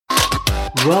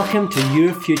Welcome to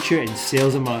Your Future in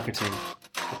Sales and Marketing,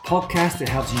 a podcast that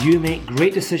helps you make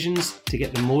great decisions to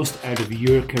get the most out of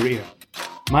your career.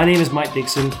 My name is Mick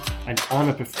Dickson and I'm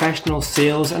a professional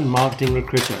sales and marketing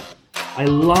recruiter. I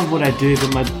love what I do,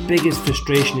 but my biggest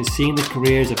frustration is seeing the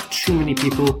careers of too many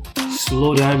people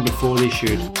slow down before they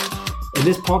should. In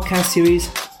this podcast series,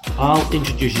 I'll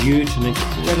introduce you to an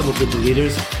incredible group of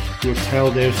leaders who will tell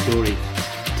their story.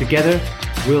 Together,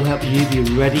 we'll help you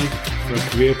be ready for a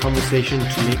career conversation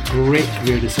to make great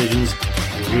career decisions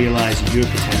and realize your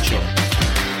potential.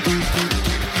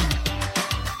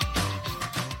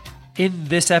 In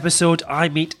this episode, I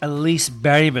meet Alyse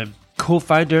Berriman,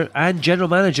 co-founder and general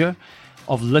manager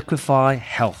of Liquefy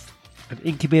Health, an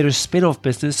incubator spin-off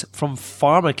business from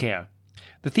Pharmacare.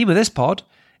 The theme of this pod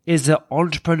is the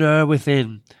entrepreneur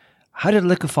within. How did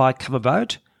Liquefy come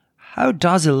about? How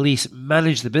does Alyse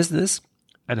manage the business?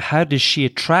 And how does she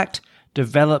attract,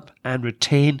 develop, and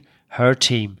retain her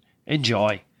team?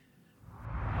 Enjoy.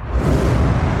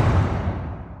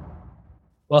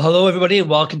 Well, hello, everybody, and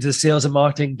welcome to the Sales and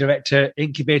Marketing Director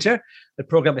Incubator, the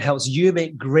program that helps you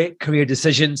make great career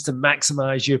decisions to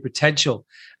maximize your potential.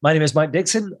 My name is Mick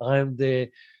Dickson. I'm the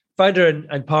founder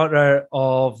and partner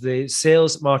of the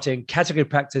Sales Marketing Category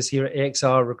Practice here at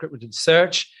AXR Recruitment and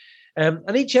Search.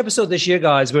 And each episode this year,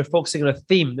 guys, we're focusing on a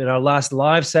theme. In our last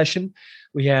live session,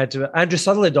 we had Andrew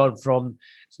Sutherland on from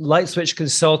Light Switch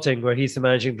Consulting, where he's the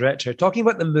managing director, talking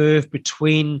about the move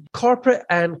between corporate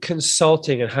and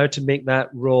consulting and how to make that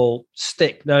role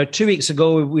stick. Now, 2 weeks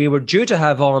ago, we were due to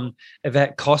have on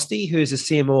Yvette Costi, who is the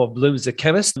CMO of Bloom's The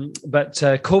Chemist, but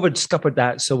COVID scuppered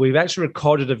that. So we've actually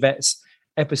recorded Yvette's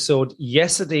episode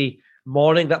yesterday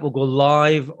morning. That will go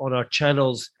live on our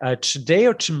channels today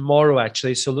or tomorrow,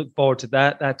 actually. So look forward to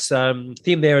that. That's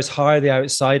theme there is Hire the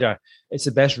Outsider. It's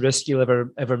the best risk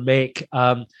you'll ever make.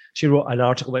 She wrote an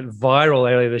article that went viral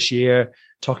earlier this year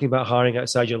talking about hiring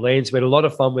outside your lanes. We had a lot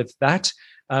of fun with that.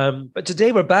 But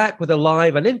today we're back with a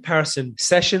live and in-person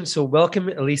session. So welcome,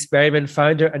 Alyse Berriman,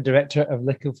 founder and director of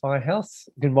Liquefy Health.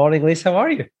 Good morning, Alyse. How are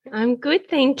you? I'm good,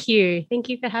 thank you. Thank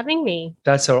you for having me.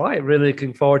 That's all right. Really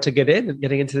looking forward to getting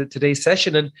into today's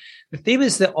session. And the theme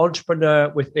is the entrepreneur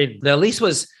within. Now, Alyse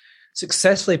was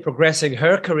successfully progressing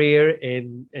her career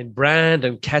in brand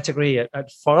and category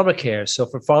at Pharmacare. So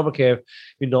for Pharmacare,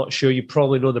 you're not sure, you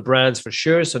probably know the brands for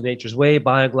sure. So Nature's Way,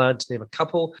 Bioglad, to name a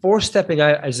couple. Before stepping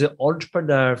out as the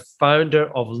entrepreneur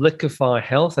founder of Liquefy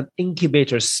Health, an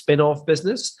incubator spin-off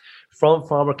business from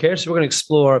Pharmacare. So we're going to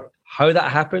explore how that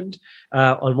happened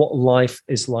and what life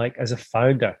is like as a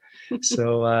founder.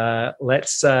 So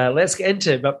let's get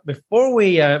into it. But before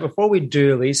we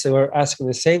do, Lisa, we're asking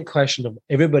the same question of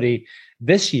everybody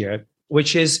this year,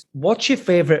 which is, what's your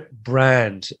favorite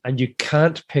brand? And you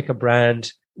can't pick a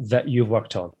brand that you've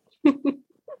worked on.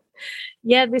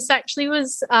 Yeah, this actually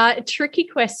was a tricky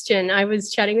question. I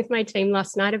was chatting with my team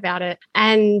last night about it,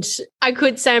 and I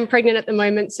could say I'm pregnant at the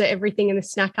moment, so everything in the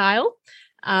snack aisle.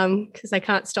 Because I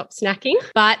can't stop snacking.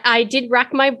 But I did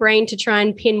rack my brain to try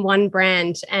and pin one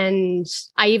brand, and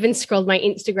I even scrolled my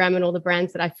Instagram and all the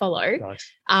brands that I follow.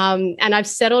 Nice. And I've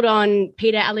settled on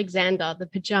Peter Alexander, the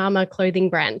pajama clothing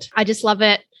brand. I just love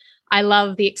it. I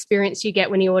love the experience you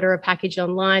get when you order a package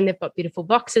online. They've got beautiful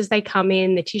boxes they come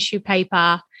in, the tissue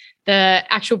paper, the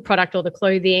actual product or the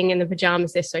clothing, and the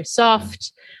pajamas, they're so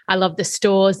soft. I love the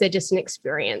stores. They're just an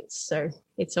experience. So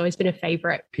it's always been a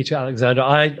favorite. Peter Alexander,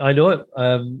 I know it.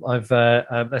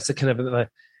 That's a kind of a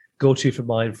go-to for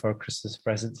mine for Christmas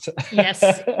presents. Yes,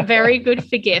 very good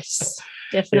for gifts.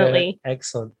 Definitely. Yeah,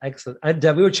 excellent. And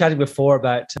we were chatting before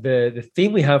about the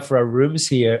theme we have for our rooms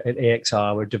here at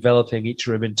AXR. We're developing each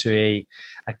room into a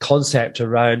concept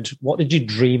around what did you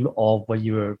dream of when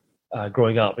you were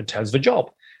growing up in terms of a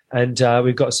job. And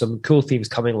we've got some cool themes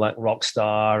coming like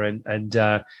Rockstar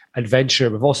and Adventure.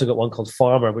 We've also got one called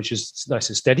Farmer, which is nice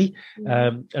and steady,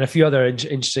 and a few other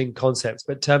interesting concepts.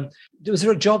 But was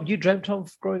there a job you dreamt of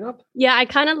growing up? Yeah, I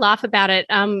kind of laugh about it.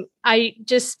 I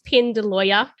just pinned a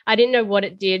lawyer. I didn't know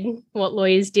what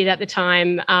lawyers did at the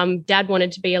time. Dad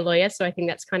wanted to be a lawyer, so I think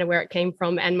that's kind of where it came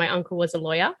from. And my uncle was a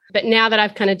lawyer. But now that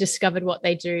I've kind of discovered what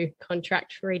they do,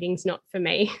 contract reading's not for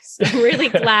me. So I'm really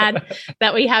glad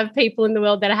that we have people in the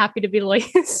world that are happy to be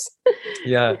lawyers.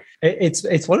 Yeah,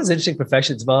 it's one of those interesting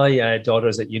professions. My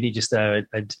daughter's at uni just now,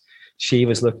 and she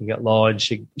was looking at law, and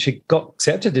she got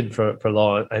accepted in for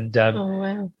law. And oh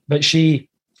wow! But she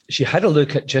had a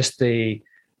look at just the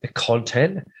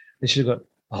content, and she got,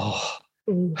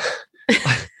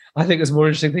 I think there's more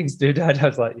interesting things to do, Dad. I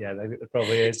was like, yeah, I think there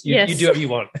probably is. You do whatever you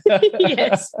want.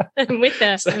 Yes, I'm with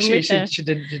her. So she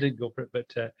didn't go for it,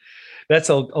 but that's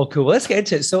all cool. Well, let's get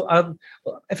into it. So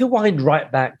if you wind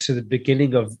right back to the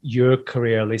beginning of your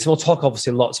career, Alyse, we'll talk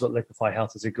obviously lots about Liquefy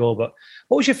Health as we go, but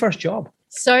what was your first job?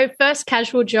 So first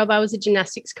casual job, I was a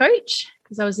gymnastics coach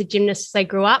because I was a gymnast as I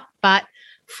grew up, but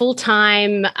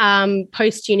full-time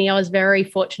post-uni, I was very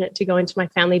fortunate to go into my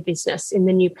family business in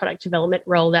the new product development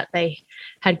role that they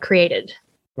had created.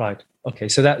 Right. Okay.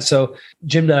 So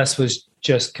gymnast was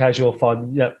just casual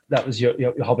fun. Yeah, that was your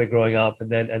hobby growing up, and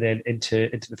then into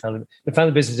the family. The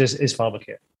family business is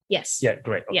Pharmacare. Yes. Yeah.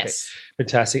 Great. Okay. Yes.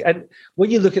 Fantastic. And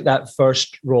when you look at that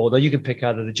first role, now you can pick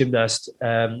either the gymnastic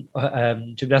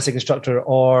instructor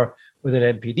or with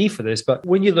an MPD for this. But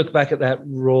when you look back at that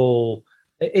role,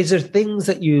 is there things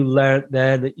that you learned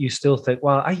then that you still think,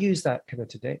 wow, I use that kind of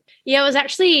today? Yeah, it was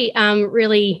actually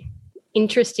really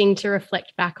interesting to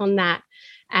reflect back on that.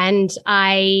 And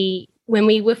when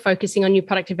we were focusing on new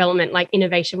product development, like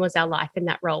innovation was our life in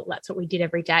that role. That's what we did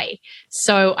every day.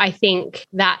 So I think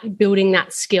that building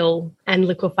that skill and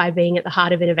Liquefy being at the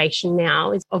heart of innovation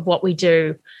now of what we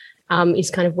do is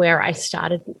kind of where I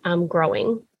started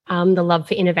growing. The love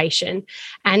for innovation.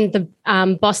 And the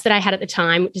boss that I had at the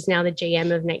time, which is now the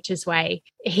GM of Nature's Way,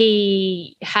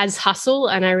 he has hustle,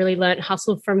 and I really learned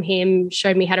hustle from him,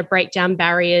 showed me how to break down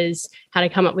barriers, how to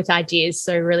come up with ideas.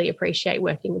 So really appreciate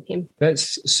working with him.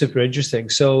 That's super interesting.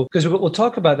 So, because we'll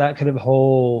talk about that kind of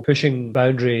whole pushing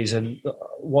boundaries and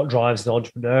what drives an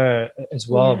entrepreneur as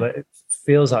well, but it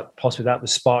feels like possibly that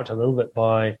was sparked a little bit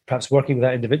by perhaps working with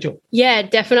that individual. Yeah,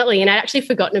 definitely. And I'd actually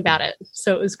forgotten about it.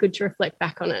 So it was good to reflect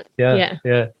back on it.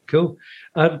 Yeah. Cool.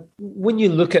 When you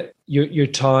look at your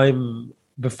time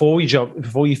before you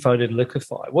founded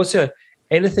Liquefy, was there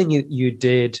anything you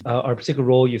did or a particular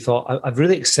role you thought, I've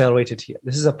really accelerated here?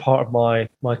 This is a part of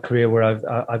my career where I've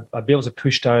been able to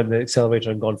push down the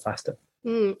accelerator and gone faster.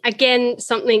 Again,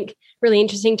 something really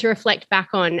interesting to reflect back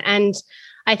on. And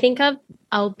I think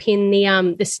I'll pin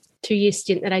this 2-year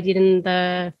stint that I did in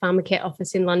the Pharmacare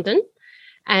office in London.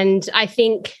 And I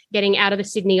think getting out of the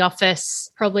Sydney office,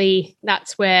 probably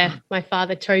that's where my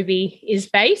father, Toby, is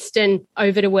based, and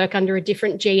over to work under a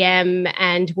different GM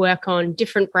and work on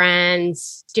different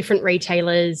brands, different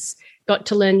retailers, got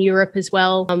to learn Europe as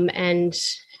well, and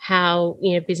how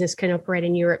business can operate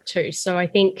in Europe too. So I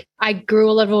think I grew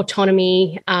a lot of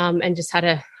autonomy and just had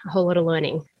a whole lot of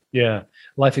learning. Yeah.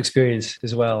 Life experience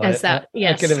as well. Yes. I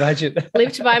can imagine.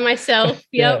 Lived by myself.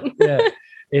 Yep. Yeah.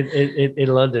 In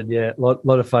London, yeah. A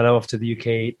lot of fun. I'm off to the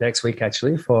UK next week,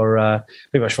 actually, for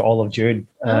pretty much for all of June.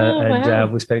 Wow.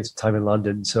 We're spending some time in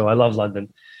London. So I love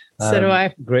London. So do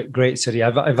I. Great city.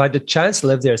 I've had the chance to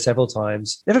live there several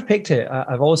times. Never picked it.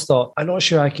 I've always thought, I'm not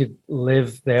sure I could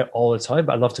live there all the time,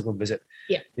 but I'd love to go and visit.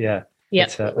 Yeah. Yeah,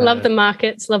 love the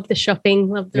markets, love the shopping,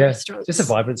 love the restaurants. Just a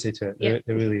vibrancy to it.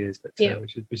 There really is, but,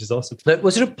 which is awesome. Now,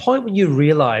 was there a point when you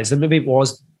realised, and maybe it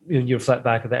was when you reflect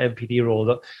back at the MPD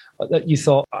role, that you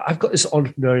thought, I've got this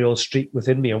entrepreneurial streak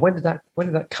within me, or when did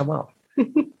that come up?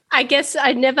 I guess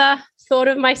I never thought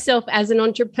of myself as an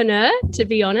entrepreneur, to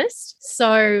be honest.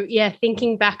 So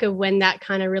thinking back of when that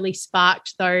kind of really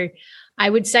sparked, though, I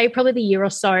would say probably the year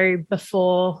or so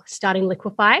before starting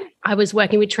Liquefy, I was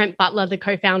working with Trent Butler, the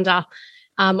co-founder,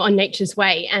 on Nature's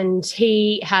Way, and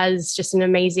he has just an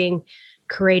amazing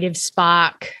creative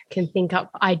spark, can think up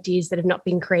ideas that have not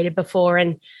been created before.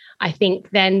 And I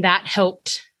think then that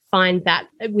helped find that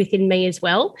within me as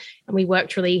well. And we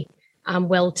worked really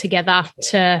well together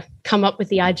to come up with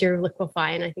the idea of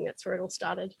Liquefy, and I think that's where it all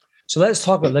started. So let's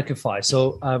talk about Liquefy.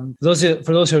 So for those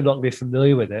who are not going to be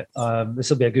familiar with it, this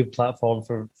will be a good platform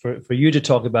for you to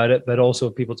talk about it, but also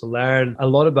people to learn a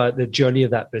lot about the journey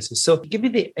of that business. So give me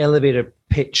the elevator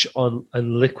pitch on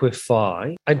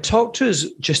Liquefy, and talk to us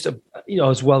just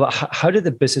as well about how did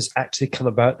the business actually come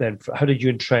about then? How did you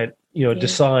and Trent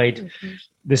decide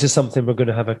this is something we're going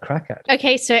to have a crack at?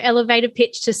 Okay, so elevator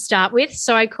pitch to start with.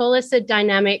 So I call us a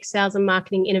dynamic sales and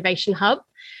marketing innovation hub.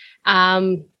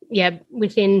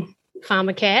 Within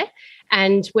Pharmacare,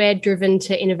 and we're driven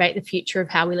to innovate the future of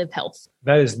how we live health.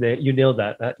 That is, you nailed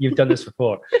that. You've done this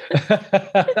before.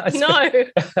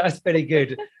 That's very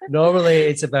good. Normally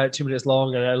it's about 2 minutes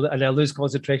long, and I lose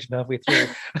concentration halfway through.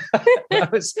 I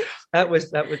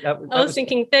was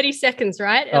thinking 30 seconds,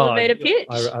 right? Elevator pitch.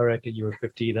 I reckon you were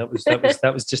 15. That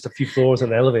was just a few floors on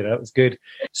the elevator. That was good.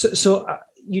 So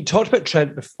you talked about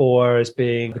Trent before as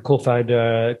being the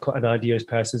co-founder, an ideas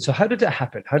person. So how did it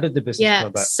happen? How did the business come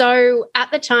about? So at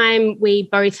the time, we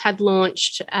both had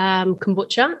launched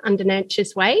kombucha under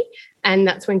Nature's Way, and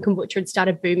that's when kombucha had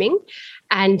started booming.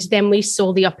 And then we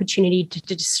saw the opportunity to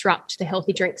disrupt the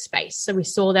healthy drink space. So we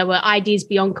saw there were ideas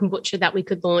beyond kombucha that we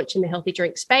could launch in the healthy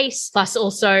drink space. Plus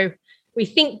also, we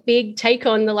think big, take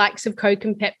on the likes of Coke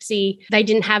and Pepsi. They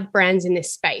didn't have brands in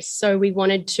this space. So we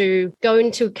wanted to go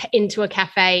into a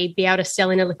cafe, be able to sell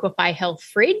in a Liquefy Health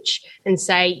fridge and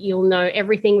say, you'll know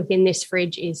everything within this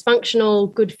fridge is functional,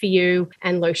 good for you,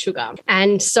 and low sugar.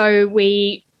 And so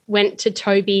we went to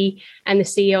Toby and the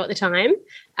CEO at the time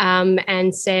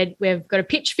and said, we've got a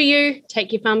pitch for you.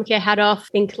 Take your Pharmacare hat off,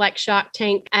 think like Shark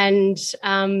Tank. And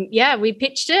we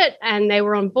pitched it and they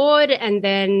were on board. And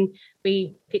then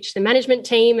we pitched the management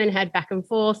team and had back and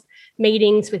forth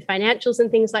meetings with financials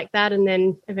and things like that, and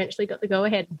then eventually got the go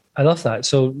ahead. I love that.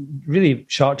 So really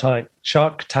Shark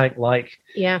Tank like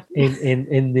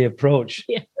in the approach.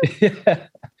 Yeah. Yeah.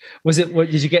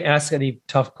 Did you get asked any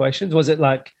tough questions? Was it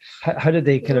like, how did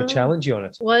they kind of challenge you on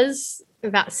it? Was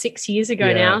about 6 years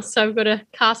ago now. So I've got to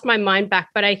cast my mind back.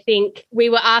 But I think we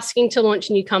were asking to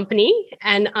launch a new company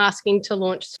and asking to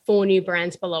launch 4 new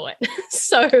brands below it.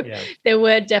 So there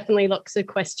were definitely lots of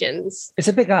questions. It's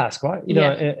a big ask, right? You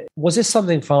know, was this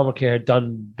something Pharmacare had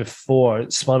done before,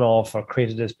 spun off or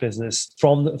created this business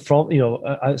from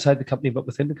outside the company, but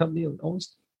within the company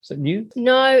almost? Is it new?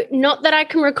 No, not that I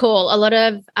can recall. A lot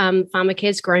of Pharmacare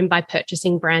is grown by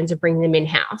purchasing brands and bringing them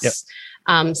in-house.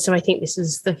 Yep. So I think this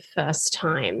is the first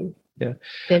time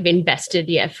they've invested,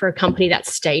 for a company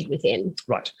that's stayed within.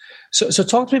 Right. So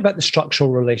talk to me about the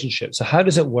structural relationship. So how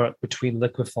does it work between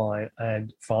Liquefy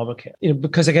and Pharmacare?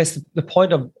 Because I guess the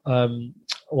point of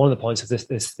one of the points of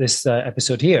this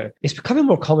episode here, it's becoming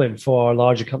more common for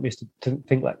larger companies to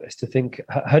think like this, to think,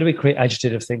 how do we create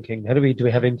agitative thinking? Do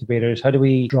we have incubators? How do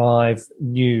we drive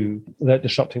new without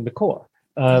disrupting the core?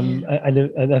 And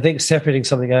I think separating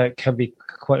something out can be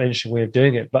quite an interesting way of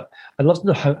doing it. But I'd love to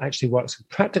know how it actually works in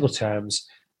practical terms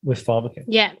with Pharmacare.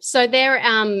 Yeah, so they're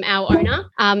our owner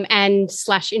and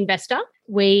 / investor.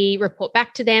 We report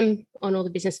back to them on all the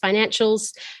business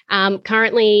financials.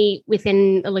 Currently,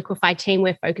 within the Liquefy team,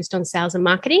 we're focused on sales and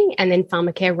marketing, and then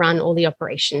Pharmacare run all the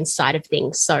operations side of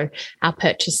things. So our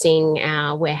purchasing,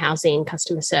 our warehousing,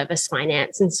 customer service,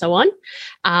 finance, and so on.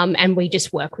 And we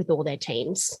just work with all their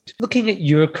teams. Looking at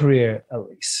your career,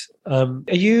 Alyse,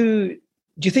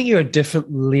 do you think you're a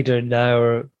different leader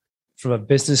now from a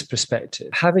business perspective,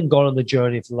 having gone on the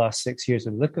journey for the last 6 years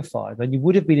in Liquefy than you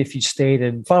would have been if you stayed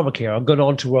in Pharmacare or gone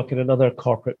on to work in another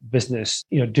corporate business,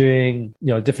 doing,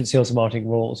 different sales and marketing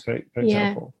roles, for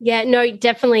example? Yeah, no,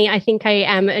 definitely. I think I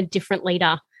am a different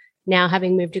leader now,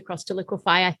 having moved across to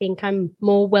Liquefy. I think I'm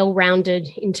more well-rounded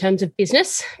in terms of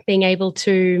business, being able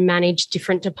to manage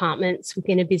different departments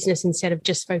within a business instead of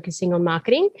just focusing on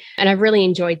marketing. And I've really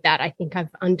enjoyed that. I think I've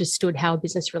understood how a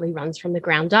business really runs from the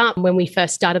ground up. When we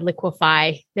first started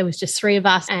Liquefy, there was just 3 of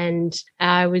us, and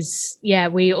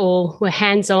we all were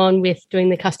hands-on with doing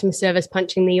the customer service,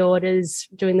 punching the orders,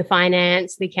 doing the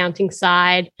finance, the accounting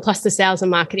side, plus the sales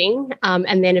and marketing.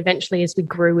 And then eventually, as we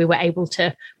grew, we were able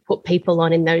to put people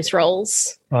on in those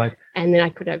roles. Right. And then I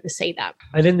could oversee that.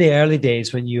 And in the early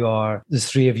days, when the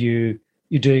 3 of you,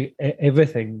 you're doing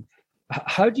everything,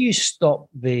 how do you stop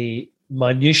the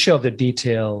minutiae of the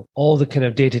detail, all the kind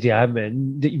of day-to-day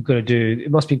admin that you've got to do? It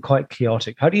must be quite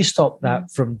chaotic. How do you stop that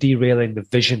from derailing the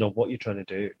vision of what you're trying to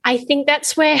do? I think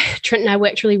that's where Trent and I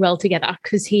worked really well together,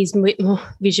 because he's more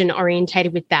vision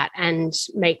orientated with that and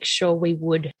make sure we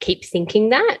would keep thinking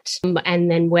that.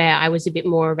 And then where I was a bit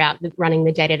more about running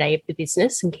the day-to-day of the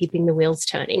business and keeping the wheels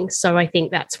turning. So I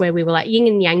think that's where we were like yin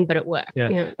and yang, but it worked.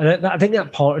 Yeah. And I think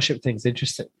that partnership thing is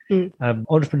interesting.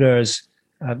 Entrepreneurs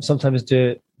sometimes do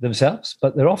it themselves,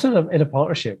 but they're often in a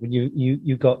partnership when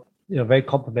you've got very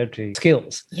complementary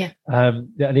skills that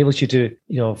enables you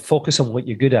to focus on what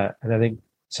you're good at. And I think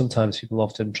sometimes people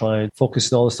often try and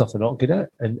focus on all the stuff they're not good at,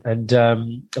 and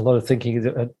a lot of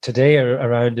thinking today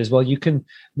around is, well, you can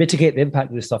mitigate the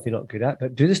impact of the stuff you're not good at,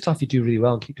 but do the stuff you do really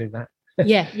well and keep doing that.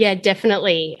 Yeah,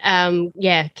 definitely.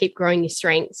 Keep growing your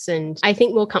strengths. And I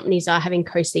think more companies are having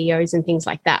co-CEOs and things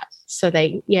like that, so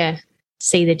they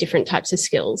see the different types of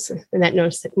skills, and that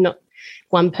notice that not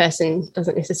one person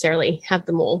doesn't necessarily have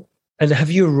them all. And have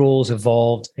your roles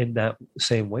evolved in that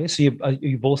same way? So are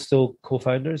you both still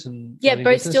co-founders? And both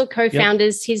business? Still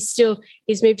co-founders. Yep.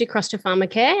 He's moved across to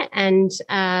Pharmacare and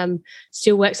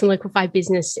still works in Liquefy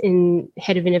business in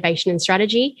head of innovation and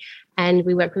strategy. And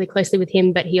we work really closely with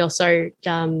him, but he also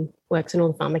works on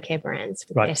all the Pharmacare brands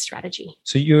with their strategy.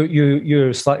 So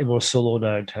you're slightly more solo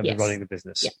now in terms of running the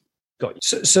business. Yep. Got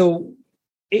you. So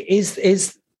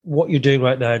is what you're doing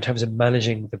right now in terms of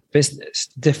managing the business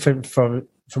different from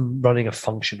running a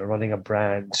function or running a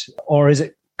brand, or is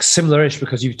it similar-ish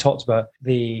because you've talked about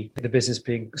the business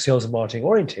being sales and marketing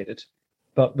orientated.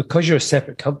 But because you're a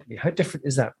separate company, how different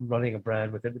is that from running a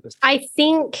brand within the business? I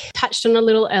think touched on a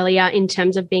little earlier in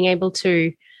terms of being able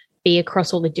to be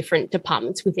across all the different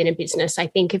departments within a business. I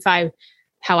think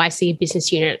how I see a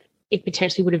business unit, it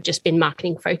potentially would have just been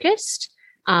marketing focused.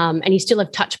 And you still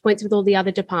have touch points with all the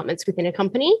other departments within a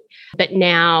company. But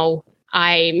now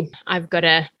I've got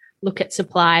to look at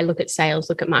supply, look at sales,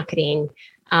 look at marketing,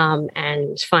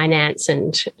 and finance,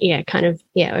 and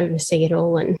oversee it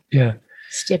all and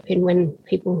step in when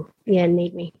people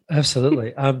need me.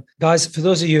 Absolutely. Guys, for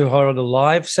those of you who are on the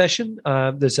live session,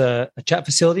 there's a chat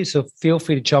facility, so feel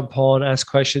free to jump on, ask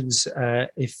questions.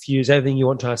 If there's anything you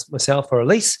want to ask myself or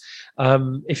Alyse,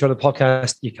 if you're on the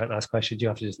podcast, you can't ask questions, you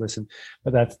have to just listen,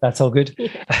 but that's all good.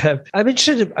 Yeah. I'm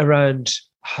interested around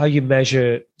how you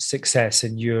measure success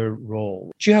in your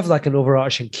role. Do you have like an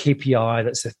overarching KPI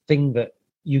that's the thing that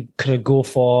you kind of go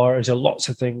for? Is there lots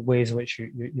of ways in which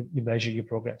you measure your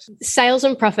progress? Sales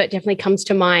and profit definitely comes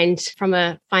to mind from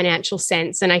a financial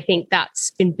sense. And I think that's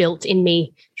been built in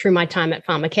me through my time at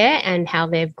Pharmacare and how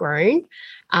they've grown.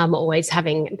 Always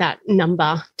having that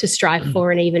number to strive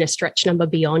for, and even a stretch number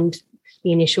beyond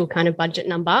the initial kind of budget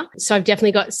number. So I've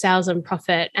definitely got sales and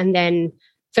profit. And then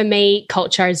for me,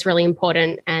 culture is really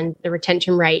important, and the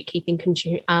retention rate, keeping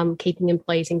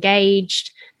employees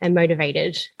engaged and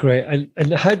motivated. Great.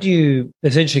 And how do you,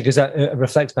 it's interesting because that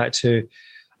reflects back to,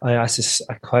 I asked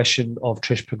a question of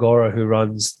Trish Pagora, who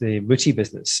runs the Muti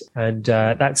business. And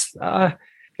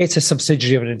it's a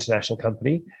subsidiary of an international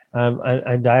company.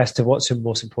 And I asked her what's her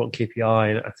most important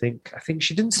KPI. And I think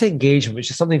she didn't say engagement, which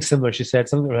is something similar. She said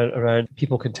something around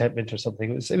people contentment or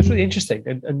something. It was really interesting.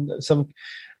 And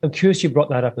I'm curious you brought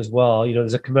that up as well.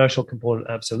 There's a commercial component,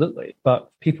 absolutely,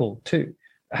 but people too.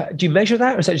 Do you measure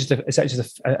that, or is that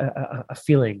just a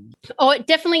feeling? Oh,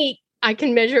 definitely. I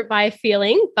can measure it by a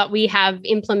feeling, but we have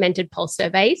implemented pulse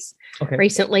surveys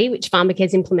recently, which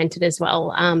Pharmacare's implemented as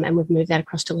well, and we've moved that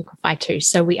across to Liquefy too.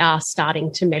 So we are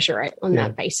starting to measure it on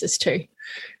that basis too.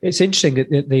 It's interesting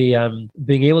that the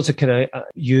being able to kind of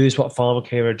use what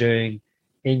Pharmacare are doing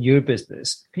in your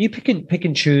business. Can you pick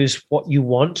and choose what you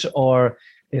want, or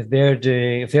if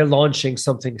they're launching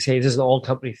something, say this is an all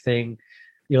company thing,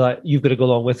 you've got to go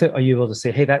along with it? Are you able to say,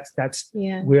 hey, that's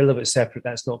we're a little bit separate,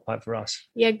 that's not quite for us?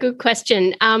 Yeah, good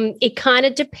question. It kind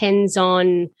of depends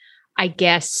on, I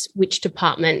guess, which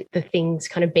department the thing's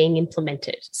kind of being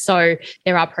implemented. So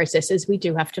there are processes we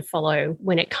do have to follow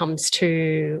when it comes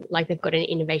to, like, they've got an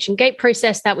innovation gate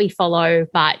process that we follow,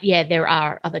 but there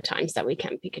are other times that we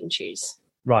can pick and choose.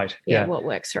 Right. Yeah. What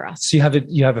works for us. So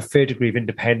you have a fair degree of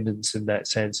independence in that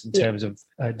sense, in terms of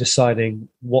deciding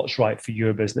what's right for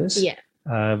your business. Yeah.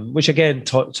 Which again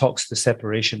talks to the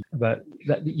separation about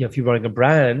that. If you're running a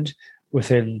brand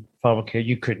within Pharmacare,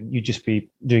 you'd just be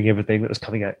doing everything that was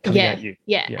coming at you.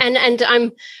 Yeah. And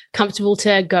I'm comfortable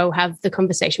to go have the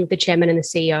conversation with the chairman and the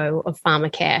CEO of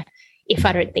Pharmacare if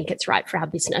I don't think it's right for our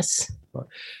business. Right.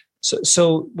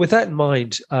 So with that in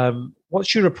mind,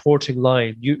 what's your reporting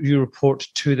line? You report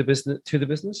to the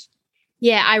business?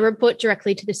 Yeah, I report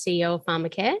directly to the CEO of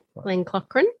Pharmacare, Glenn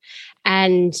Cochran.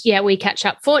 And we catch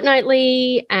up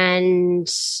fortnightly, and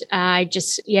I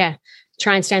just,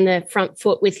 try and stay on the front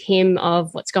foot with him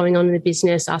of what's going on in the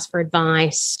business, ask for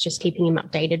advice, just keeping him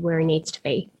updated where he needs to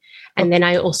be. And then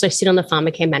I also sit on the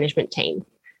Pharmacare management team.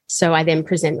 So I then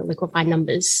present the Liquefy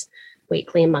numbers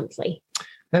weekly and monthly.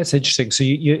 That's interesting. So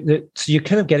you're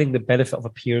kind of getting the benefit of a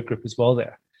peer group as well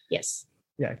there. Yes.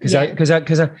 Yeah, because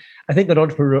I think an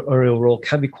entrepreneurial role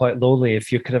can be quite lonely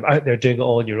if you're kind of out there doing it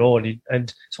all on your own. And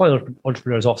that's why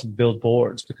entrepreneurs often build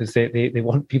boards, because they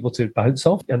want people to bounce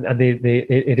off, and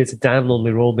it is a damn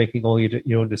lonely role making all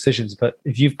your own decisions. But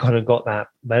if you've kind of got that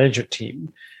manager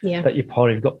team that you're part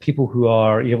of, you've got people who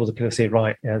are able to kind of say,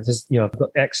 right, this, I've got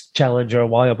X challenge or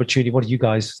Y opportunity. What do you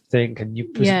guys think? And you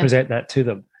present that to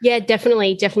them. Yeah,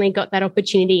 definitely got that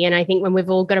opportunity. And I think when we've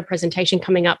all got a presentation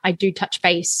coming up, I do touch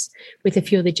base with a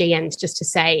few of the GMs just to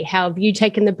say, how have you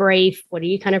taken the brief? What are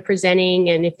you kind of presenting?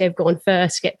 And if they've gone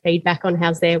first, get feedback on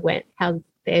how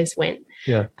theirs went.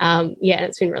 Yeah.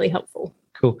 It's been really helpful.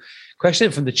 Cool.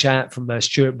 Question from the chat from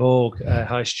Stuart Bogue.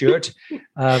 Hi, Stuart.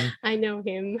 I know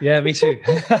him. Yeah, me too.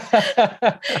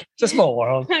 It's a small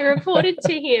world. I reported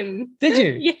to him. Did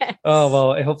you? Yes. Oh,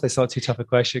 well, hopefully it's not too tough a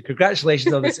question.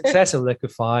 Congratulations on the success of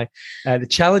Liquefy. The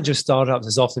challenge of startups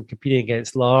is often competing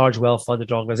against large,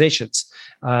 well-funded organizations.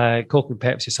 Coke and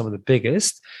Pepsi are some of the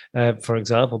biggest, for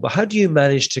example. But how do you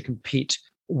manage to compete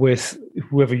with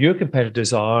whoever your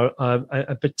competitors are,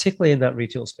 and particularly in that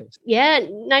retail space. Yeah,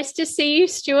 nice to see you,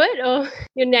 Stuart, or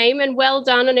your name, and well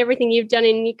done on everything you've done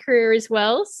in your career as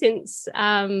well since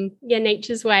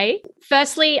Nature's Way.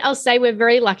 Firstly, I'll say we're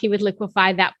very lucky with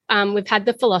Liquefy that we've had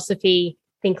the philosophy,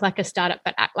 think like a startup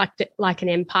but act like an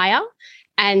empire.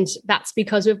 And that's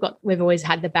because we've always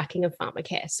had the backing of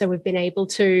Pharmacare. So we've been able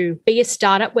to be a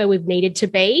startup where we've needed to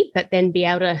be, but then be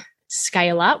able to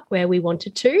scale up where we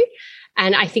wanted to.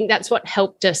 And I think that's what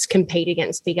helped us compete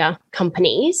against bigger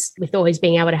companies, with always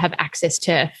being able to have access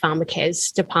to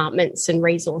Pharmacare's departments and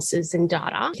resources and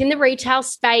data. In the retail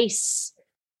space,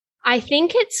 I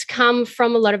think it's come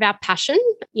from a lot of our passion,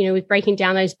 with breaking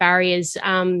down those barriers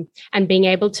and being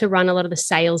able to run a lot of the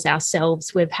sales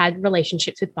ourselves. We've had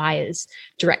relationships with buyers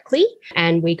directly,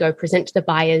 and we go present to the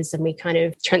buyers, and we kind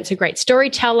of Trent's a great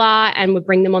storyteller, and we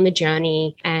bring them on the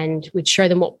journey, and we'd show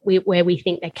them where we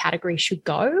think their category should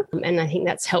go. And I think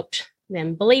that's helped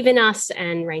them believe in us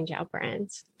and range our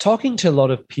brands. Talking to a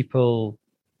lot of people,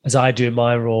 as I do in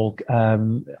my role,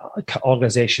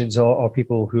 organizations or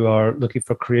people who are looking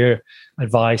for career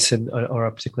advice or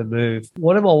a particular move.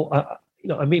 One of all,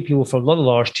 I meet people from a lot of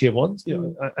large tier ones,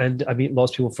 and I meet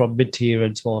lots of people from mid-tier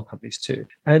and smaller companies too.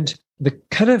 And the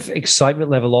kind of excitement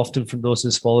level often from those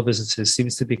in smaller businesses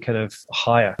seems to be kind of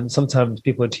higher. And sometimes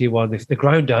people in tier one, they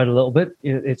ground down a little bit.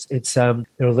 It's the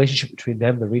relationship between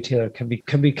them, the retailer, can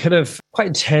be kind of quite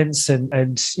intense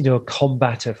and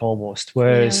combative almost.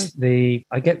 Whereas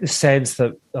I get the sense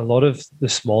that a lot of the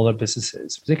smaller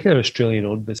businesses, particularly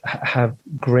Australian-owned businesses, have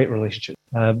great relationships.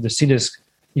 They're seen as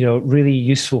really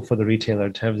useful for the retailer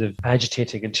in terms of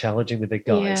agitating and challenging the big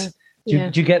guys.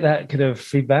 Do you get that kind of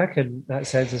feedback and that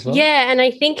sense as well? Yeah, and I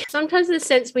think sometimes the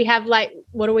sense we have, like,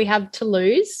 what do we have to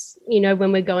lose,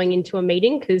 when we're going into a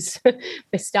meeting, because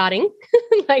we're starting,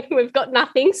 like we've got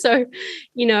nothing. So,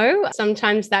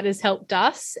 sometimes that has helped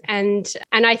us. And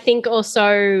I think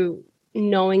also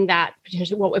knowing that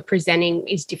potentially what we're presenting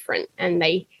is different, and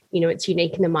it's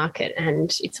unique in the market,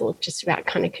 and it's all just about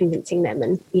kind of convincing them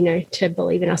and, to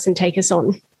believe in us and take us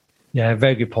on. Yeah,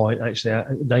 very good point, actually.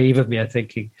 Naive of me, I'm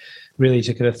thinking, really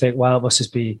to kind of think, wow, it must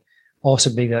just be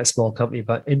awesome being that small company.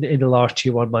 But in the large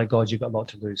tier one, my God, you've got a lot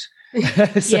to lose.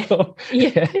 There's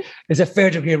a fair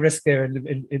degree of risk there in the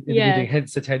meeting,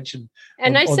 hence the tension.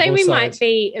 And I say we might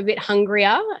be a bit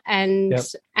hungrier, and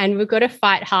we've got to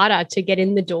fight harder to get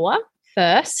in the door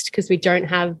first, because we don't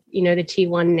have, the tier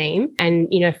one name, and,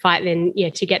 fight then,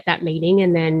 to get that meeting,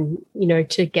 and then,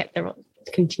 to get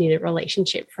continue the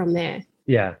relationship from there.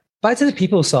 Yeah. Back to the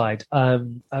people side,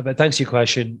 but thanks for your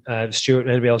question, Stuart,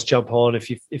 and anybody else jump on if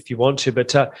you want to.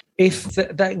 But if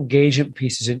that engagement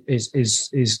piece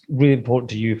is really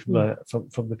important to you from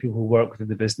the people who work within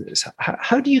the business,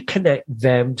 how do you connect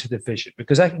them to the vision?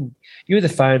 Because you're the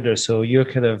founder, so you're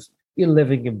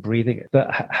living and breathing it. But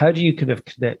how do you kind of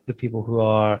connect the people who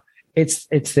are it's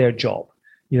their job,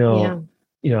 to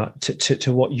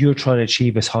what you're trying to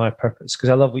achieve as higher purpose? Because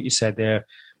I love what you said there.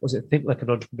 Was it think like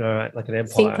an entrepreneur, like an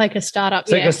empire? Think like a startup.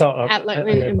 Think like a startup. At like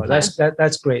an empire.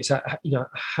 That's great. So,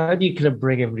 how do you kind of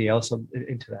bring everybody else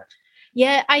into that?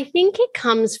 Yeah, I think it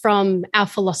comes from our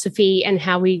philosophy and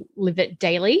how we live it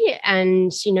daily.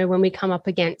 And, when we come up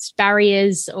against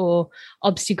barriers or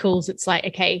obstacles, it's like,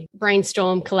 okay,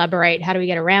 brainstorm, collaborate. How do we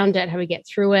get around it? How do we get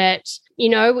through it?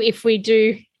 If we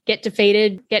do get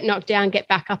defeated, get knocked down, get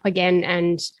back up again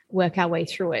and work our way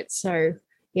through it. So,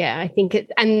 yeah, I think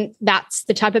and that's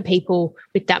the type of people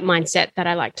with that mindset that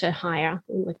I like to hire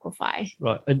in Liquefy.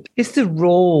 Right. And is the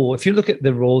role, if you look at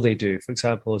the role they do, for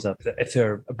example, if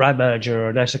they're a brand manager or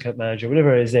a national account manager,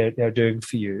 whatever it is they're doing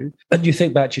for you, and you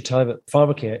think back to your time at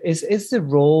Pharmacare, is the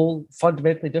role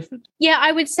fundamentally different? Yeah,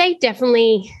 I would say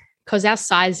definitely, because our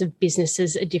size of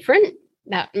businesses are different.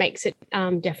 That makes it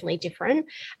definitely different.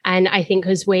 And I think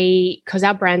because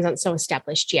our brands aren't so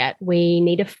established yet, we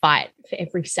need to fight for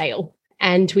every sale.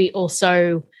 And we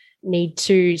also need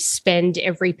to spend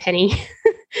every penny,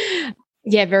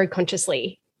 very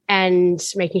consciously, and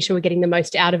making sure we're getting the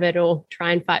most out of it, or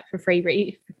try and fight for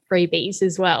freebies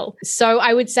as well. So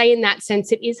I would say in that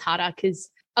sense, it is harder, because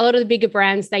a lot of the bigger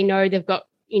brands, they know they've got,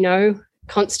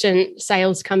 constant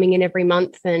sales coming in every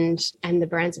month, and the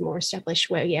brands are more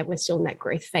established where, we're still in that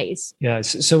growth phase. Yeah.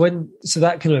 So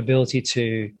that kind of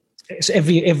ability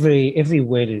every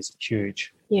win is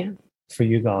huge. Yeah. For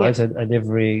you guys, and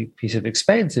every piece of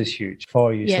expense is huge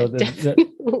for you. So there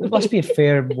must be a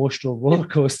fair emotional roller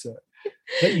coaster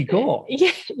that you got.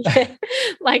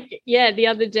 The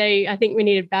other day, I think we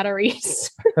needed batteries.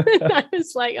 I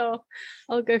was like,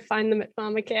 I'll go find them at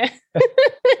Pharmacare.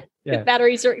 The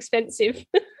batteries are expensive.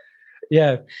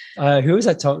 Yeah. Who was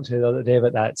I talking to the other day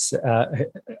about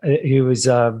that? He was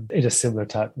in a similar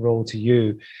type role to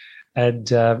you.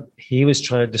 And he was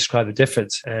trying to describe the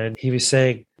difference. And he was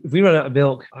saying, if we run out of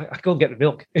milk, I go and get the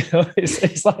milk.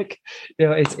 It's like,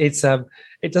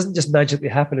 it doesn't just magically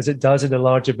happen as it does in a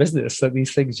larger business. That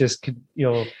these things just can,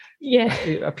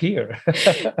 appear.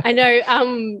 I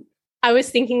know. I was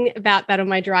thinking about that on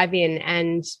my drive in,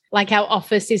 and like our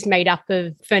office is made up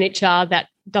of furniture that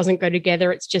doesn't go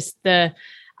together. It's just the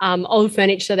old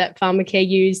furniture that Pharmacare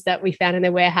used that we found in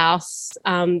their warehouse.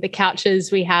 The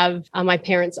couches we have are my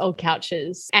parents' old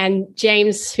couches. And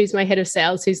James, who's my head of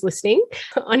sales, who's listening,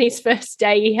 on his first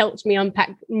day, he helped me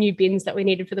unpack new bins that we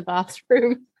needed for the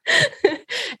bathroom.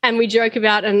 And we joke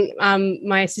about, and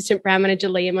my assistant brand manager,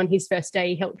 Liam, on his first day,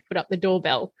 he helped put up the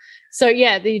doorbell. So,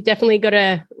 yeah, you definitely got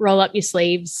to roll up your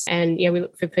sleeves. And, yeah, we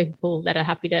look for people that are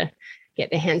happy to get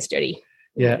their hands dirty.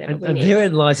 Yeah, and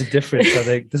herein lies a difference, I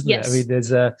think, doesn't Yes. it? I mean, there's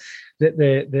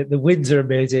the wins are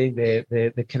amazing.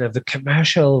 The kind of the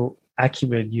commercial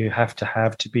acumen you have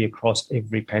to be across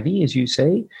every penny, as you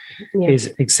say,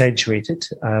 is accentuated.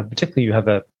 Particularly, you have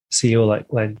a CEO like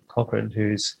Glenn Cochran,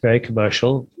 who's very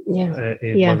commercial in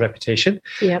my reputation.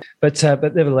 Yeah. But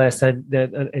nevertheless, and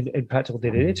in practical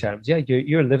day-to-day terms,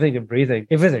 you're living and breathing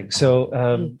everything.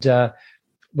 So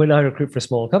when I recruit for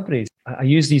small companies, I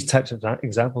use these types of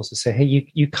examples to say, hey,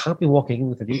 you can't be walking in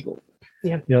with an ego.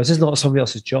 Yeah. This is not somebody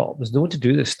else's job. There's no one to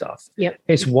do this stuff. Yep.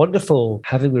 It's wonderful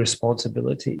having the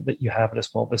responsibility that you have in a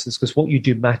small business, because what you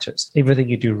do matters. Everything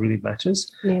you do really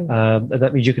matters. Yeah. And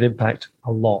that means you can impact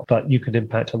a lot, but you can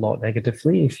impact a lot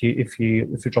negatively if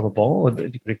you drop a ball,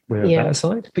 and you can wear that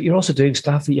aside. But you're also doing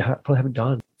stuff that you probably haven't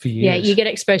done for years. Yeah, you get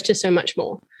exposed to so much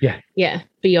more. Yeah. Yeah.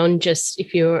 Beyond just,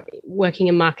 if you're working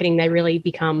in marketing, they really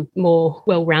become more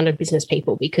well-rounded business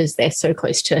people because they're so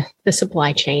close to the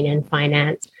supply chain and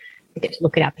finance. We get to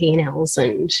look at our P&Ls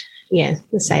and,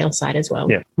 the sales side as well.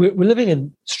 Yeah, we're living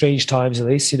in strange times,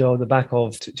 Alyse, on the back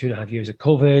of 2.5 years of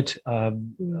COVID.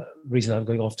 Reason I'm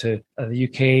going off to the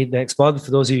UK next month.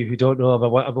 For those of you who don't know,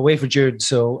 I'm away for June,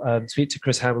 so speak to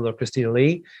Chris Hamill or Christina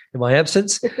Lee in my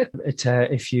absence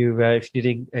if you're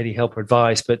needing any help or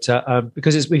advice. But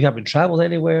because we haven't travelled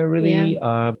anywhere really,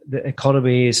 the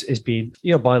economy is been,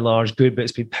 by and large good, but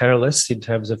it's been perilous in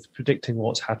terms of predicting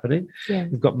what's happening. Yeah.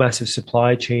 We've got massive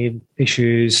supply chain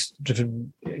issues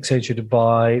driven accentuated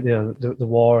by the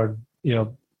war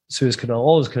and Suez Canal,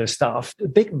 all this kind of stuff. The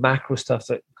big macro stuff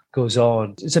that goes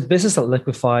on. Is a business like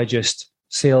Liquefy just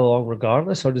sail along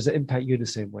regardless, or does it impact you the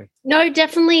same way? No,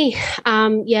 definitely.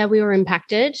 We were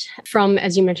impacted from,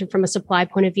 as you mentioned, from a supply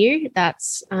point of view.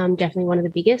 That's definitely one of the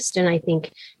biggest. And I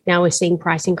think now we're seeing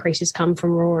price increases come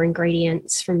from raw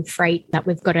ingredients, from freight that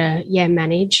we've got to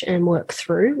manage and work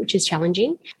through, which is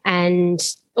challenging. And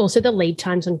also the lead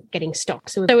times on getting stock.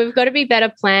 So we've got to be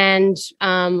better planned,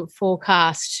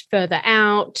 forecast further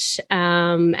out,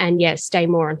 and stay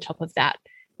more on top of that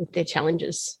with their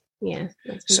challenges. Yeah,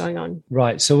 that's been going on.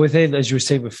 Right. So within, as you were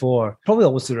saying before, probably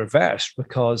almost the reverse,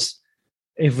 because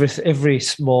every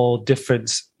small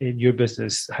difference in your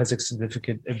business has a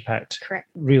significant impact. Correct.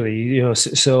 Really,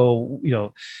 so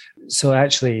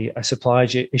actually a supply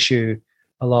issue,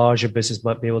 a larger business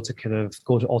might be able to kind of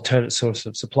go to alternate sources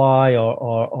of supply,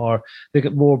 or they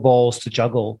get more balls to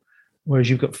juggle, whereas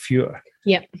you've got fewer.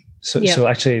 Yep. So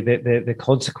actually the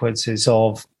consequences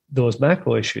of those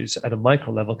macro issues at a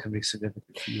micro level can be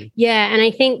significant for you. Yeah, and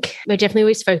I think we're definitely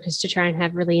always focused to try and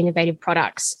have really innovative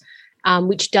products,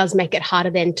 which does make it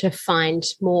harder then to find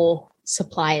more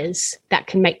suppliers that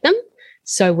can make them.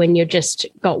 So when you've just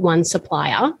got one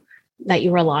supplier that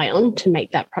you rely on to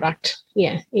make that product,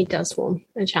 it does form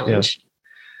a challenge. Yeah.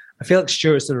 I feel like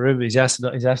Stuart's in the room. He's asked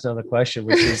another question,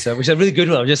 which is a really good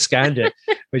one. I've just scanned it,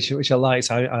 which I like.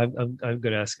 So I'm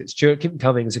going to ask it. Stuart, keep them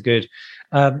coming. It's a good.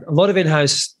 A lot of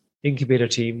in-house incubator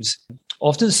teams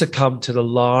often succumb to the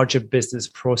larger business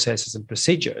processes and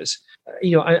procedures,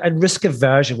 and risk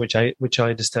aversion, which I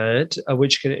understand,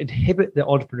 which can inhibit the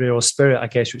entrepreneurial spirit, I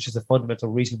guess, which is the fundamental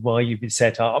reason why you've been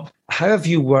set up. How have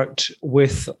you worked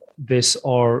with this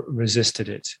or resisted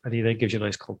it? And he then gives you a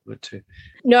nice compliment too.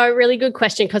 No, really good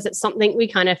question, because it's something we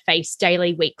kind of face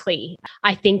daily, weekly.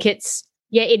 I think it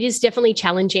is definitely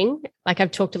challenging. Like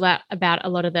I've talked about a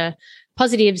lot of the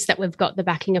positives that we've got the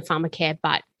backing of Pharmacare,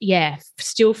 but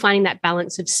still finding that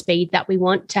balance of speed that we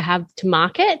want to have to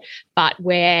market, but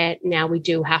where now we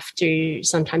do have to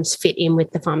sometimes fit in with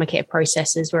the Pharmacare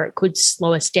processes where it could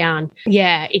slow us down.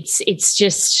 Yeah, it's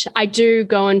just, I do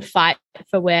go and fight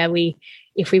for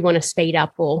if we want to speed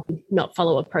up or not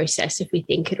follow a process if we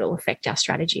think it'll affect our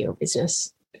strategy or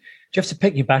business. Do you have to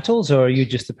pick your battles, or are you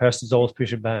just the person who's always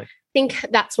pushing back? I think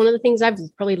that's one of the things I've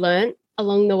probably learned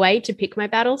along the way to pick my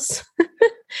battles.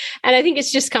 And I think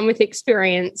it's just come with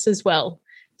experience as well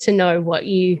to know what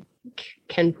you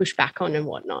can push back on and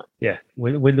whatnot. Yeah,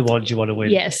 win the ones you want to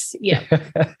win. Yes, yeah.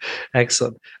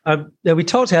 Excellent. Now we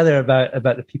talked earlier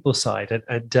about the people side,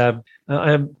 and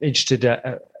I'm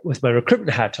interested with my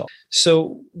recruitment hat on.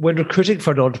 So when recruiting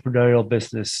for an entrepreneurial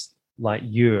business like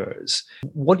yours,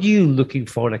 what are you looking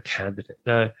for in a candidate?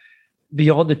 Now,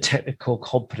 beyond the technical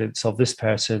competence of this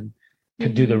person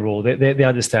can do the role, they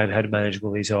understand how to manage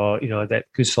woolies or, that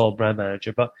good solid brand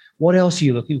manager, but what else are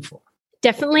you looking for?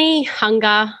 Definitely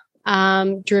hunger,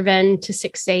 driven to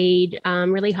succeed,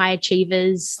 really high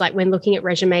achievers. Like when looking at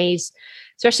resumes,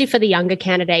 especially for the younger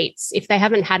candidates, if they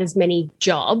haven't had as many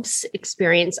jobs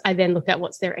experience, I then look at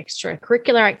what's their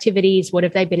extracurricular activities, what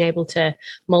have they been able to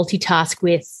multitask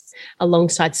with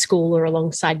alongside school or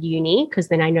alongside uni, because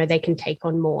then I know they can take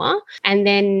on more. And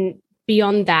then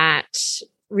beyond that,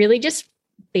 really just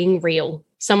being real.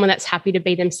 Someone that's happy to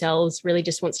be themselves, really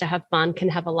just wants to have fun, can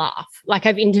have a laugh. Like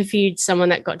I've interviewed someone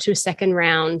that got to a second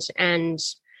round and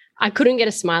I couldn't get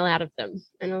a smile out of them.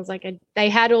 And I was like, they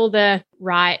had all the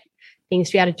right things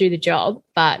to be able to do the job,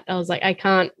 but I was like, I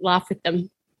can't laugh with them.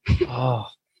 Oh,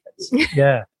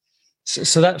 yeah.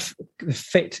 So that the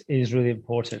fit is really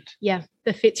important. Yeah,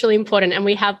 the fit's really important. And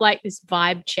we have like this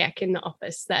vibe check in the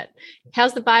office that,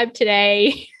 how's the vibe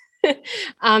today?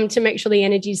 To make sure the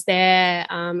energy's there,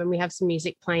 and we have some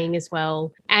music playing as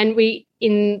well. And we,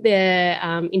 in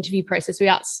the interview process, we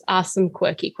ask some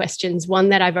quirky questions. One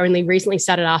that I've only recently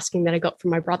started asking that I got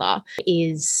from my brother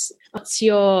is, what's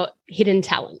your hidden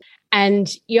talent?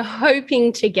 And you're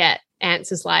hoping to get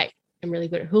answers like, I'm really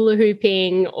good at hula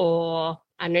hooping, or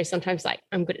I know sometimes like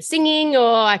I'm good at singing,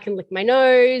 or I can lick my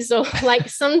nose, or like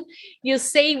you'll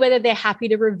see whether they're happy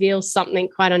to reveal something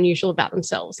quite unusual about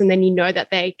themselves. And then you know that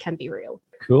they can be real.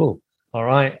 Cool. All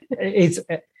right.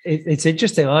 It's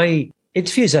interesting.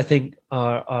 Interviews, I think,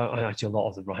 I do a lot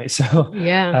of them, right? So,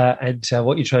 yeah. And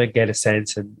what you're trying to get a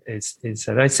sense is,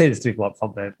 and I say this to people up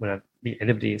front when I meet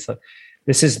anybody, it's like,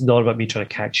 this is not about me trying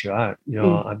to catch you out.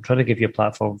 I'm trying to give you a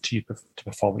platform to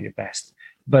perform at your best.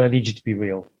 But I need you to be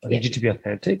real. I need you to be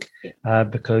authentic,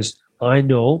 because I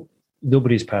know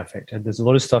nobody's perfect. And there's a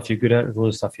lot of stuff you're good at and a lot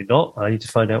of stuff you're not. I need to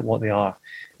find out what they are.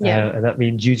 And that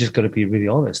means you just got to be really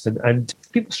honest. And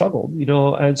people struggle,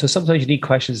 and so sometimes you need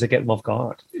questions that get them off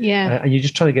guard. Yeah. And you're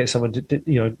just trying to get someone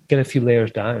to get a few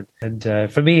layers down. And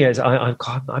for me,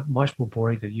 I'm much more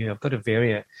boring than you. I've got to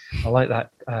vary it. I like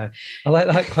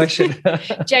that question.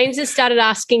 James has started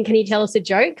asking, can you tell us a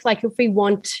joke? Like if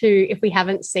we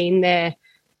haven't seen their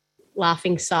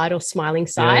laughing side or smiling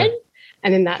side,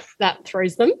 and then that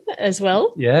throws them as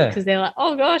well, because they're like,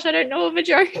 oh gosh, I don't know of a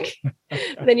joke.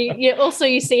 Then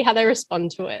you see how they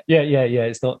respond to it.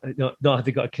 It's not how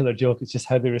they got a killer joke, it's just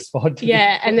how they respond to it.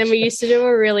 And then we used to do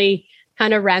a really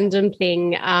kind of random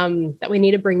thing that we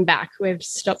need to bring back. We've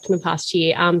stopped in the past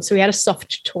year. So we had a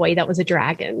soft toy that was a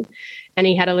dragon, and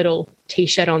he had a little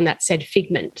t-shirt on that said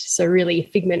figment, so really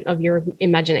figment of your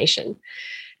imagination.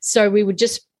 So we would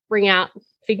just bring out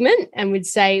Figment and would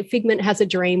say, Figment has a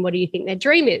dream. What do you think their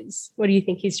dream is? What do you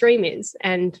think his dream is?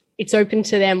 And it's open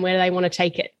to them where they want to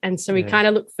take it. And so we kind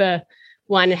of look for,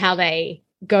 one, how they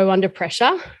go under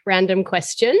pressure, random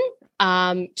question.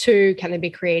 Two, can they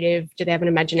be creative? Do they have an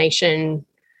imagination?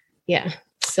 Yeah.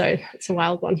 So it's a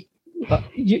wild one.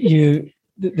 The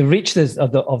reach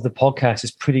of the podcast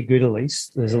is pretty good,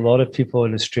 Alyse. There's a lot of people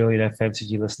in Australian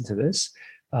FMCG listen to this.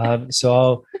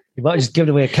 So you might just give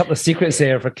away a couple of secrets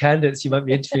there for candidates you might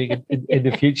be interviewing in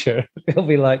the future. They'll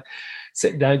be like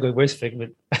sitting down going, where's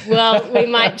Figment? Well, we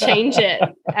might change it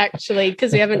actually,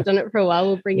 because we haven't done it for a while.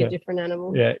 We'll bring a different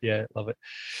animal. Yeah, love it.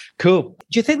 Cool.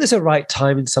 Do you think there's a right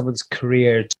time in someone's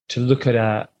career to look at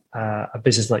a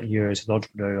business like yours, an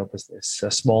entrepreneurial business,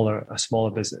 a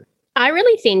smaller business? I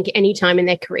really think any time in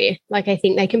their career. Like I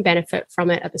think they can benefit from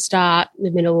it at the start,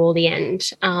 the middle, or the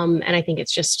end. And I think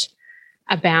it's just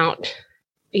about,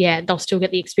 they'll still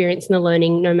get the experience and the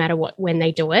learning no matter when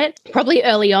they do it. Probably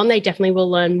early on, they definitely will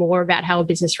learn more about how a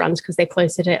business runs because they're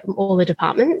closer to all the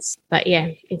departments. But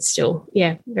it's still,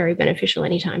 very beneficial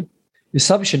anytime. The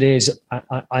assumption is,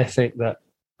 I think that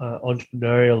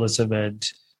entrepreneurialism and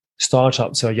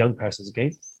startups are a young person's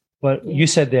game. But you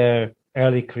said they're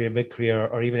early career, mid-career,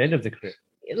 or even end of the career.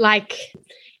 Like,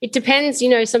 it depends.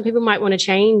 Some people might want to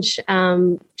change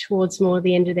towards more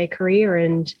the end of their career,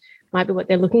 and might be what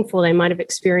they're looking for. They might have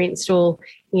experienced all,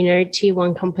 tier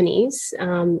one companies,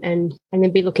 and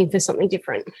then be looking for something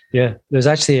different. Yeah, there's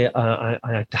actually,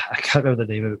 I can't remember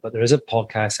the name of it, but there is a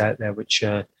podcast out there which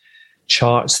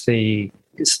charts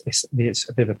it's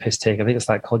a bit of a piss take. I think it's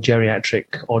like called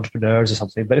Geriatric Entrepreneurs or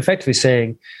something, but effectively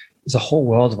saying there's a whole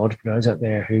world of entrepreneurs out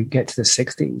there who get to the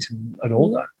 60s and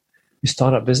older, who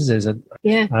start up businesses.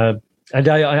 And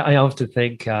I often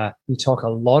think we talk a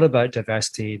lot about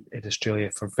diversity in Australia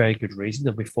for very good reason,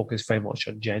 and we focus very much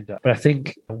on gender. But I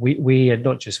think we and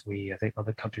not just we, I think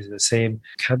other countries are the same,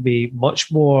 can be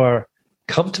much more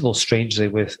comfortable, strangely,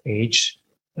 with age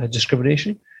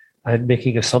discrimination and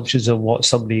making assumptions on what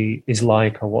somebody is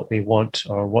like or what they want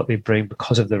or what they bring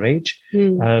because of their age.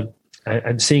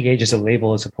 And seeing age as a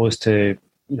label as opposed to,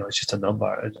 it's just a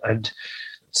number. And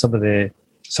somebody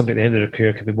at the end of their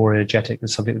career can be more energetic than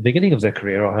somebody at the beginning of their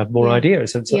career or have more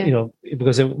ideas. And so,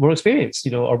 because they're more experienced,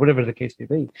 or whatever the case may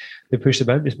be, they push the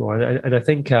boundaries more. And I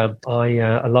think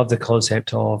I love the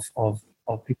concept of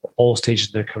people all stages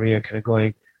of their career kind of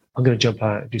going, I'm going to jump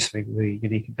out and do something really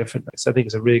unique and different. So I think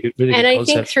it's a really good concept. And I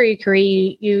think through your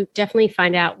career, you definitely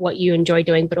find out what you enjoy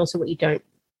doing, but also what you don't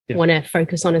want to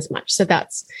focus on as much. So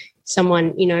that's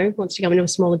someone, wants to go into a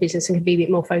smaller business and can be a bit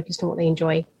more focused on what they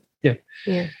enjoy. Yeah.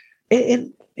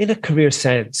 In a career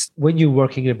sense, when you're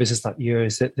working in a business like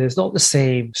yours, that there's not the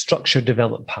same structured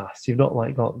development path. You've not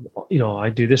got, I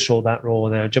do this role, that role,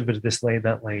 and then I jump into this lane,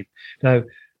 that lane. Now,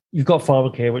 you've got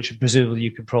Pharmacare, which presumably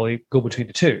you can probably go between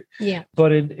the two. Yeah.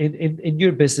 But in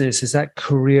your business, is that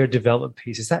career development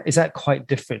piece, is that quite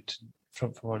different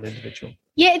from an individual?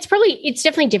 Yeah, it's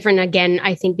definitely different, again,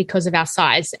 I think because of our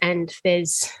size, and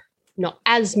there's not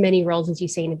as many roles as you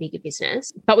see in a bigger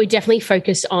business, but we definitely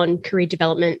focus on career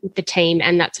development with the team.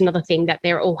 And that's another thing, that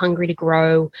they're all hungry to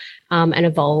grow and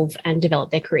evolve and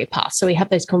develop their career path. So we have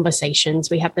those conversations.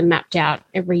 We have them mapped out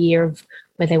every year of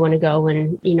where they want to go,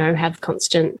 and, have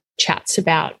constant chats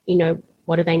about,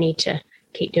 what do they need to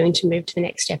keep doing to move to the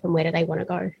next step, and where do they want to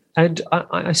go. And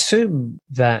I assume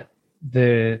that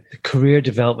the career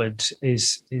development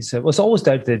is it's always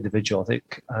down to the individual. I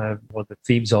think one of the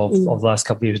themes of the last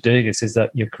couple of years doing this is that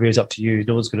your care's up to you.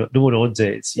 No one owns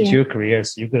it. It's your career,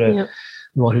 so you've got to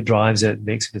the one who drives it and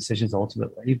makes the decisions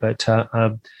ultimately. But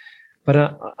I'm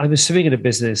assuming in a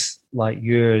business like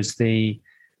yours,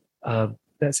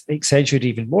 that's accentuated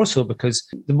even more so, because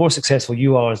the more successful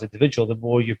you are as an individual, the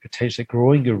more you're potentially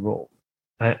growing your role,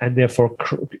 and therefore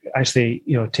actually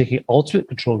taking ultimate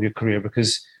control of your career,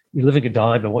 because you're living and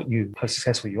dying by how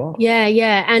successful you are.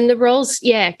 Yeah. And the roles,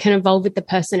 can evolve with the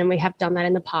person. And we have done that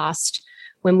in the past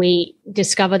when we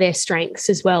discover their strengths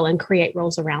as well and create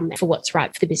roles around them for what's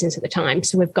right for the business at the time.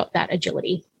 So we've got that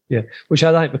agility. Yeah, which I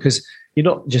like, because you're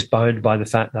not just bound by the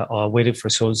fact that I'm waiting for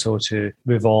so-and-so to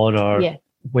move on, or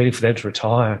waiting for them to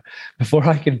retire before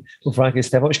I can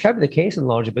step up, which can be the case in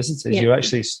larger businesses. You're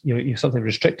actually, you're something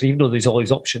restricted, even though there's all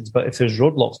these options. But if there's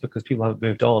roadblocks because people haven't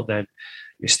moved on, then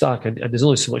you're stuck, and there's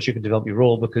only so much you can develop your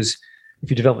role, because if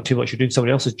you develop it too much, you're doing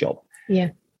somebody else's job. Yeah.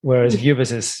 Whereas if your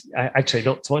business, actually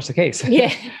not so much the case.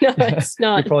 Yeah, no, it's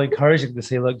not. You're probably encouraging them to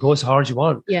say, look, go as hard as you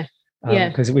want. Yeah.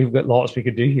 Because we've got lots we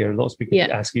could do here, lots we could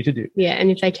ask you to do. Yeah, and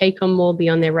if they take on more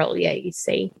beyond their role, you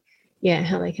see,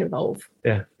 how they can evolve.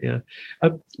 Yeah.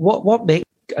 What makes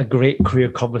a great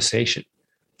career conversation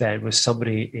then with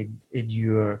somebody in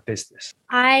your business?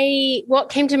 What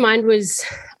came to mind was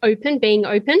being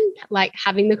open, like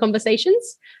having the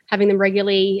conversations, having them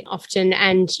regularly, often,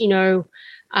 and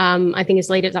I think as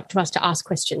leaders, it's up to us to ask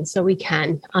questions so we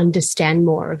can understand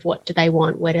more of what do they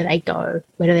want, where do they go,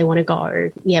 where do they want to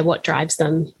go, what drives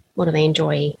them, what do they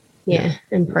enjoy,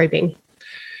 and probing.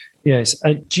 Yes.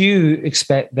 And do you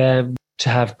expect them to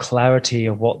have clarity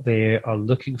of what they are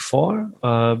looking for?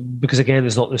 Because again,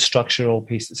 there's not the structural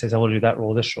piece that says, I want to do that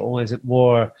role, this role. Is it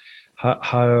more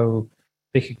how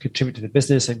they can contribute to the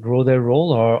business and grow their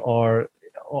role, or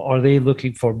are they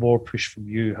looking for more push from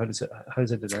you? How does it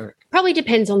dynamic? Probably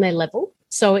depends on their level.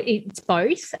 So it's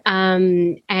both.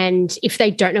 And if they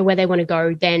don't know where they want to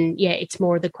go, then it's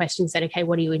more of the questions that, okay,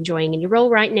 what are you enjoying in your role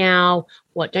right now?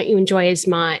 What don't you enjoy as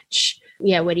much?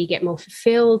 Where do you get more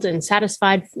fulfilled and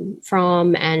satisfied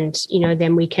from? And,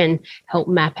 then we can help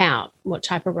map out what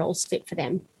type of roles fit for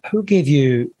them. Who gave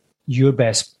you your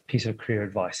best piece of career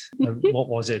advice? And what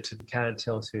was it? And can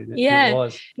tell us who it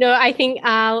was. No, I think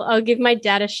I'll give my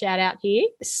dad a shout out here.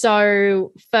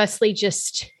 So firstly,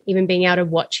 just even being able to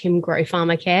watch him grow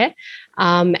Pharmacare,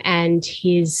 and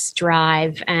his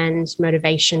drive and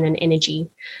motivation and energy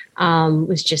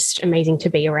was just amazing to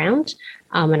be around.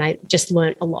 And I just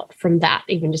learned a lot from that,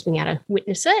 even just being able to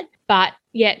witness it. But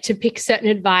to pick certain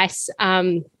advice,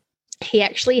 he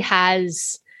actually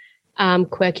has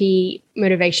quirky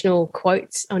motivational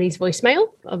quotes on his voicemail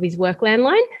of his work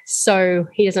landline. So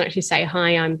he doesn't actually say,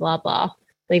 hi, I'm blah, blah,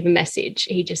 leave a message.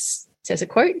 He just says a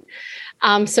quote.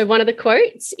 So one of the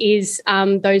quotes is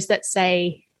those that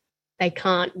say they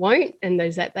can't, won't, and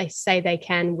those that they say they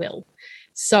can, will.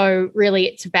 So really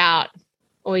it's about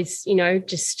always,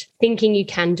 just thinking you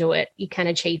can do it, you can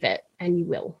achieve it, and you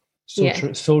will.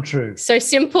 True. So true. So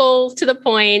simple, to the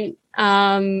point.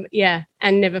 And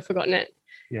never forgotten it.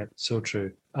 Yeah, so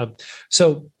true.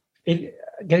 So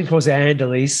getting towards the end,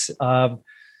 Alyse,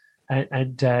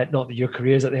 and not that your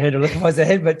career's at the end or Liquefy's at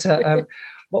the end,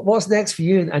 but what's next for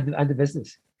you and the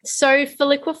business? So for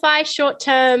Liquefy, short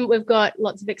term, we've got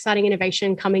lots of exciting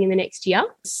innovation coming in the next year.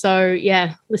 So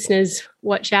listeners,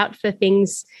 watch out for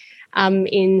things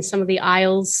in some of the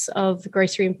aisles of the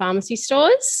grocery and pharmacy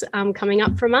stores coming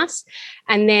up from us.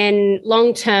 And then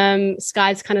long term,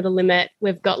 sky's kind of the limit.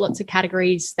 We've got lots of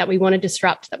categories that we want to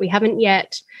disrupt that we haven't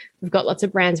yet. We've got lots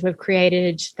of brands we've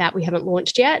created that we haven't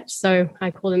launched yet. So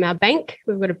I call them our bank.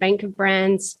 We've got a bank of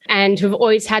brands, and we've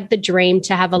always had the dream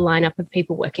to have a lineup of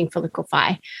people working for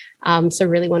Liquefy. So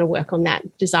really want to work on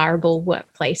that desirable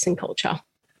workplace and culture.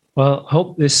 Well, I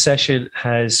hope this session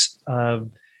has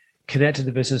connected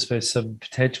the business with some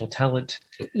potential talent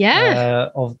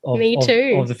of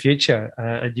the future,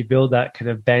 and you build that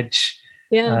kind of bench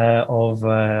of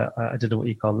I don't know what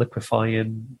you call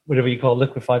Liquefying, whatever you call a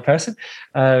Liquefy person,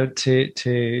 to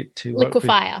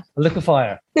Liquefier.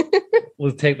 Liquefier.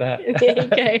 We'll take that. There you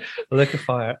go.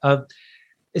 Liquefier.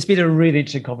 It's been a really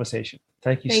interesting conversation.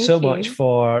 Thank you so much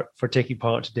for taking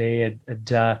part today and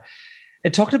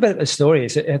talking about the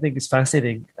stories. I think it's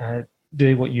fascinating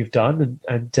doing what you've done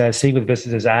and seeing where the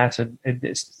business is at, and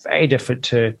it's very different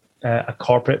to a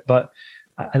corporate. But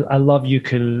I love you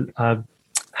can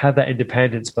have that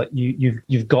independence, but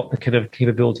you've got the kind of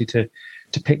capability to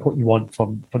pick what you want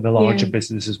from the larger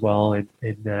business as well in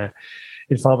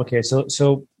Pharmacare.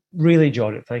 So really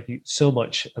enjoyed it. Thank you so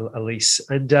much, Alyse.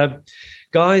 And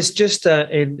guys, just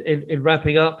in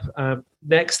wrapping up,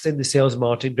 next in the sales and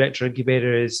marketing director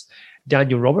incubator is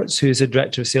Daniel Roberts, who is the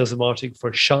director of sales and marketing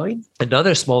for Shine,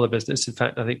 another smaller business. In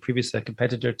fact, I think previously a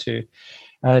competitor to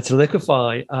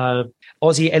Liquefy,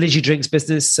 Aussie energy drinks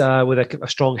business with a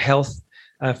strong health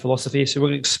philosophy. So we're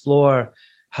going to explore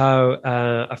how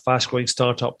a fast-growing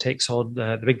startup takes on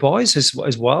the big boys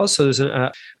as well. So there's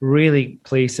a really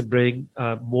place to bring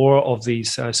more of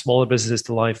these smaller businesses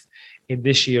to life in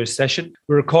this year's session.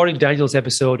 We're recording Daniel's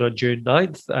episode on June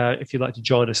 9th. If you'd like to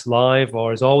join us live,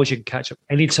 or as always, you can catch up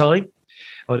anytime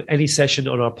on any session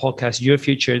on our podcast, Your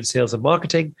Future in Sales and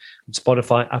Marketing, on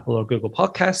Spotify, Apple, or Google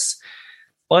Podcasts.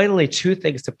 Finally, two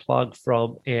things to plug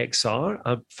from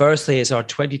AXR. Firstly is our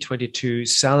 2022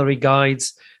 salary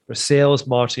guides for sales,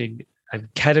 marketing,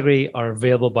 and category are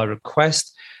available by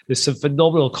request. There's some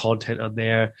phenomenal content on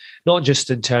there, not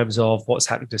just in terms of what's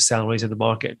happening to salaries in the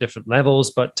market at different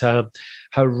levels, but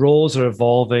how roles are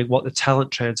evolving, what the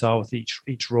talent trends are with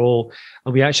each role.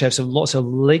 And we actually have lots of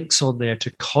links on there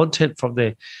to content from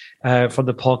the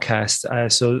podcast,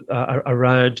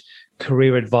 around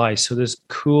career advice. So there's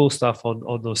cool stuff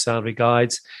on those salary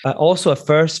guides. Also a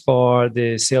first for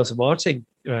the sales and marketing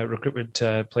recruitment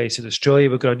place in Australia.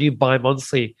 We've got a new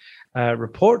bi-monthly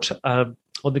report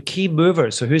on the key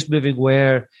movers. So who's moving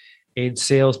where in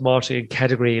sales, marketing, and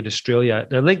category in Australia.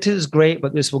 Now, LinkedIn is great,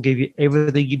 but this will give you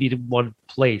everything you need in one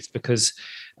place because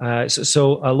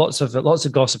lots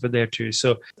of gossip in there too.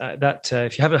 So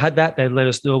if you haven't had that, then let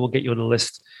us know. We'll get you on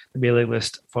the mailing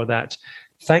list for that.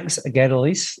 Thanks again,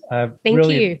 Alyse. Thank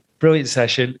you. Brilliant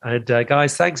session. And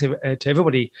guys, thanks to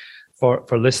everybody for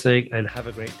listening, and have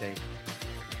a great day.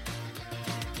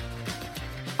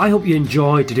 I hope you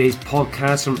enjoyed today's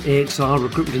podcast from AXR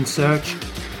Recruitment and Search.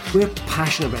 We're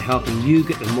passionate about helping you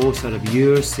get the most out of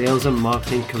your sales and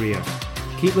marketing career.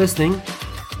 Keep listening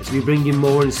as we bring you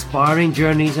more inspiring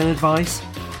journeys and advice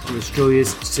from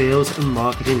Australia's sales and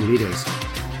marketing leaders.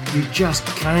 You just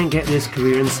can't get this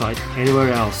career insight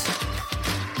anywhere else.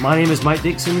 My name is Mick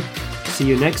Dickson. See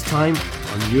you next time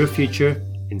on Your Future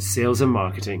in Sales and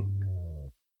Marketing.